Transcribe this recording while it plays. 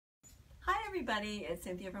everybody, it's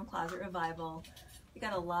Cynthia from Closet Revival. We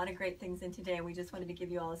got a lot of great things in today. We just wanted to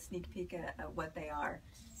give you all a sneak peek at what they are.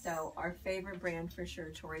 So our favorite brand for sure,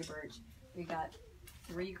 Tory Burch. We got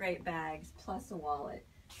 3 great bags plus a wallet.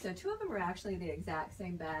 So 2 of them are actually the exact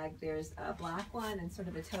same bag. There's a black one and sort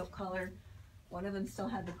of a taupe color. One of them still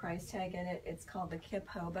had the price tag in it. It's called the Kip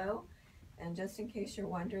Hobo. And just in case you're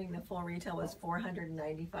wondering, the full retail was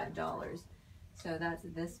 $495. So that's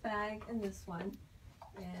this bag and this one.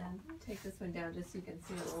 And take this one down just so you can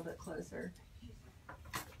see it a little bit closer.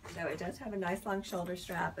 So it does have a nice long shoulder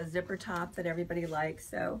strap, a zipper top that everybody likes,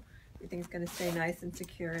 so everything's going to stay nice and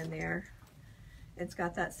secure in there. It's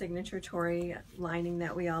got that signature Tory lining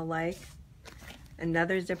that we all like.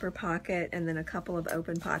 Another zipper pocket and then a couple of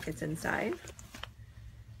open pockets inside.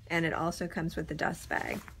 And it also comes with the dust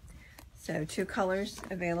bag. So 2 colors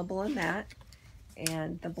available in that.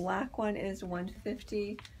 And the black one is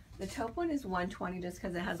 $150. The taupe one is $120 just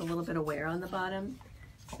because it has a little bit of wear on the bottom.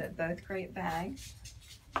 But both great bags.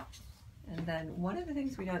 And then one of the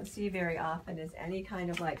things we don't see very often is any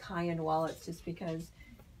kind of like high-end wallets, just because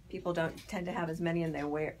people don't tend to have as many and they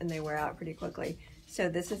wear out pretty quickly. So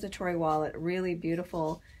this is a Tory wallet, really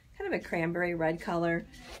beautiful, kind of a cranberry red color.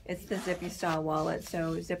 It's the zippy style wallet,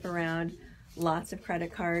 so zip around, lots of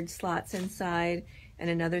credit card slots inside, and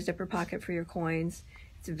another zipper pocket for your coins.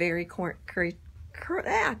 It's very current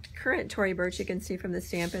Tory Burch, you can see from the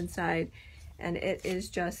stamp inside, and it is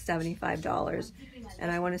just $75.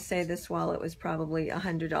 And I want to say this wallet was probably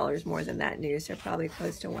 $100 more than that new, so probably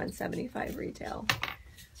close to $175 retail.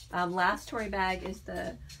 Last Tory bag is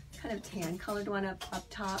the kind of tan colored one up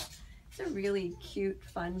top. It's a really cute,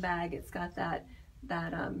 fun bag. It's got that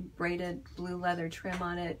braided blue leather trim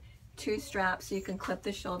on it, 2 straps so you can clip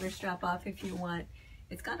the shoulder strap off if you want.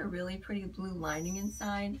 It's got a really pretty blue lining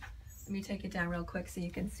inside. Let me take it down real quick so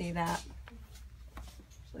you can see that.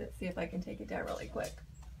 Let's see if I can take it down really quick.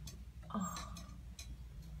 Oh.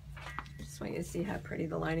 I just want you to see how pretty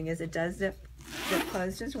the lining is. It does zip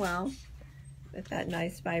closed as well with that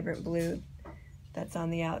nice vibrant blue that's on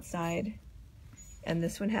the outside. And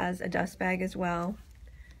this one has a dust bag as well.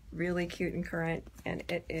 Really cute and current, and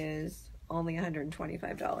it is only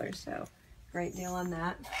 $125, so great deal on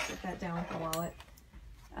that. Put that down with the wallet.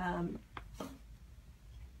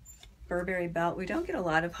 Burberry belt. We don't get a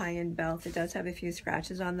lot of high-end belts. It does have a few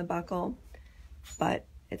scratches on the buckle, but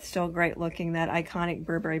it's still great looking. That iconic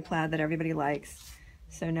Burberry plaid that everybody likes.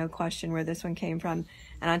 So no question where this one came from.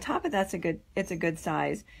 And on top of that, it's a good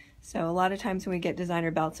size. So a lot of times when we get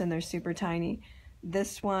designer belts in, they're super tiny.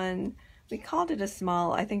 This one, we called it a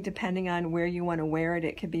small. I think depending on where you want to wear it,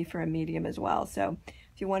 it could be for a medium as well. So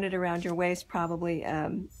if you want it around your waist, probably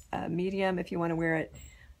a medium. If you want to wear it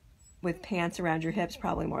with pants around your hips,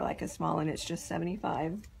 probably more like a small, and it's just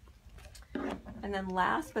 $75. And then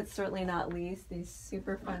last but certainly not least, these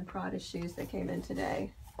super fun Prada shoes that came in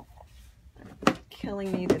today.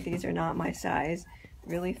 Killing me that these are not my size.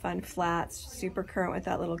 Really fun flats, super current with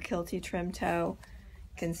that little kilty trim toe.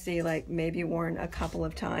 You can see like maybe worn a couple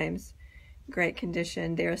of times. Great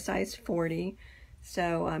condition. They're a size 40.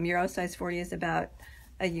 So Euro size 40 is about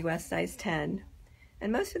a US size 10.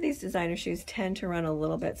 And most of these designer shoes tend to run a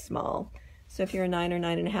little bit small. So if you're a 9 or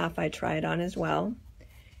 9.5, I'd try it on as well.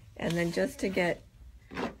 And then just to get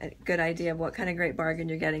a good idea of what kind of great bargain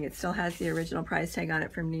you're getting, it still has the original price tag on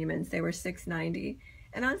it from Neiman's. They were $6.90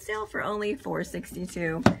 and on sale for only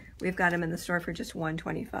 $4.62. We've got them in the store for just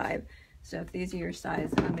 $125. So if these are your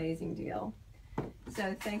size, amazing deal.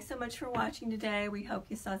 So thanks so much for watching today. We hope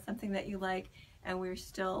you saw something that you like, and we're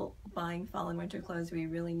still buying fall and winter clothes. We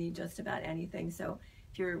really need just about anything. So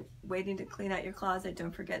if you're waiting to clean out your closet,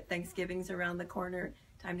 don't forget Thanksgiving's around the corner.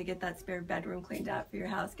 Time to get that spare bedroom cleaned out for your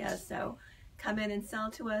house guests. So come in and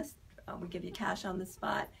sell to us. We give you cash on the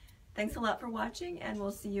spot. Thanks a lot for watching, and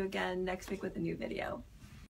we'll see you again next week with a new video.